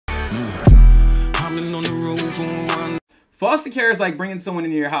Foster care is like bringing someone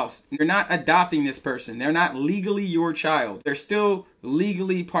into your house. You're not adopting this person. They're not legally your child. They're still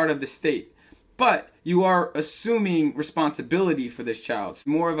legally part of the state. But you are assuming responsibility for this child. It's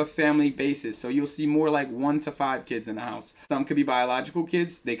more of a family basis. So you'll see more like 1 to 5 kids in the house. Some could be biological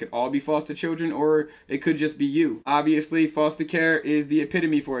kids. They could all be foster children, or it could just be you. Obviously, foster care is the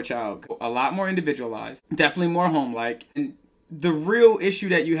epitome for a child. A lot more individualized, definitely more home-like. And the real issue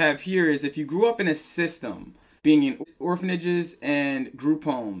that you have here is if you grew up in a system, being in orphanages and group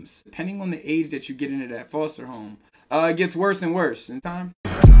homes, depending on the age that you get into that foster home, it gets worse and worse in time.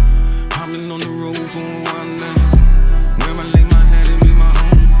 I've been on the road for a while now.